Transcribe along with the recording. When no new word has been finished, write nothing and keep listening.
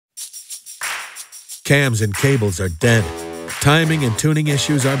Cams and cables are dead. Timing and tuning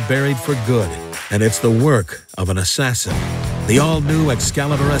issues are buried for good, and it's the work of an assassin. The all-new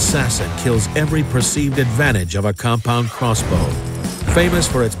Excalibur Assassin kills every perceived advantage of a compound crossbow. Famous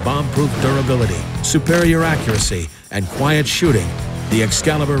for its bomb-proof durability, superior accuracy, and quiet shooting, the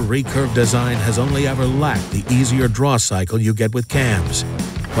Excalibur recurve design has only ever lacked the easier draw cycle you get with cams.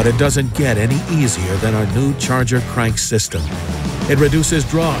 But it doesn't get any easier than our new Charger crank system. It reduces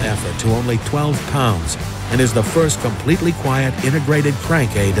draw effort to only 12 pounds and is the first completely quiet integrated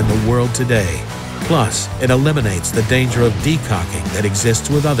crank aid in the world today. Plus, it eliminates the danger of decocking that exists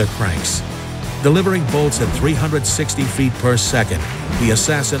with other cranks. Delivering bolts at 360 feet per second, the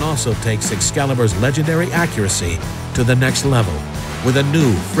Assassin also takes Excalibur's legendary accuracy to the next level with a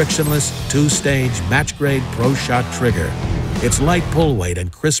new frictionless two-stage match-grade Pro Shot trigger. Its light pull weight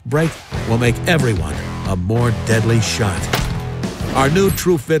and crisp break will make everyone a more deadly shot. Our new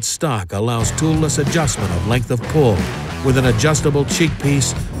tru-fit stock allows toolless adjustment of length of pull with an adjustable cheek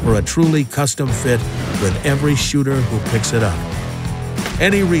piece for a truly custom fit with every shooter who picks it up.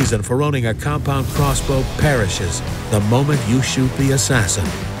 Any reason for owning a compound crossbow perishes the moment you shoot the Assassin.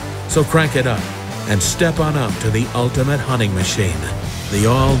 So crank it up and step on up to the ultimate hunting machine, the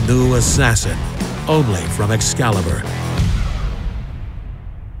all-new Assassin, only from Excalibur.